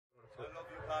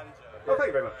Oh, thank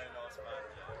you very much.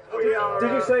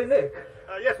 Did you say Nick?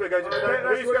 Yes, we're going to.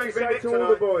 Who's going to be Nick tonight? All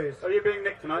the boys. Are you being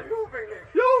Nick tonight? You're being Nick.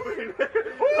 You're being Nick.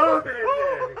 You're being Nick.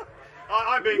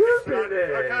 I'm being Nick tonight.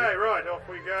 Okay, right, off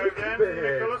we go then.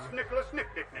 Nicholas, Nick.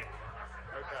 Okay.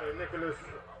 So Nicholas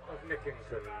of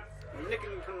Nickington.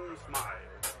 Nickington smile.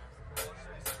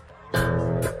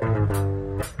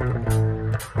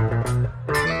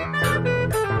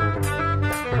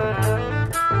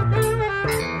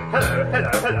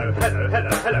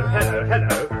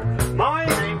 Hello. My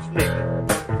name's Nick.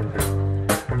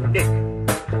 Nick.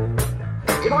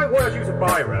 If I were to use a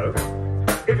biro,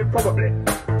 it would probably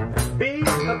be a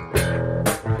bit.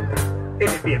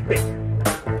 It'd be a bit.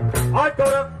 I've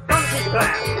got a funky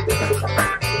plan.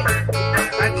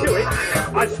 And to it,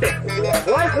 I stick.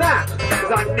 Why is that?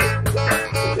 Because I'm Nick.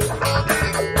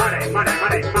 Money. My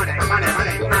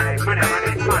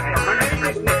name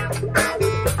is Nick.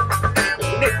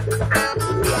 Nick.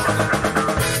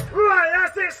 Right,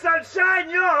 that's it, sunshine.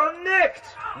 You're nicked.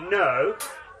 No,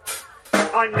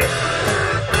 I'm Nick.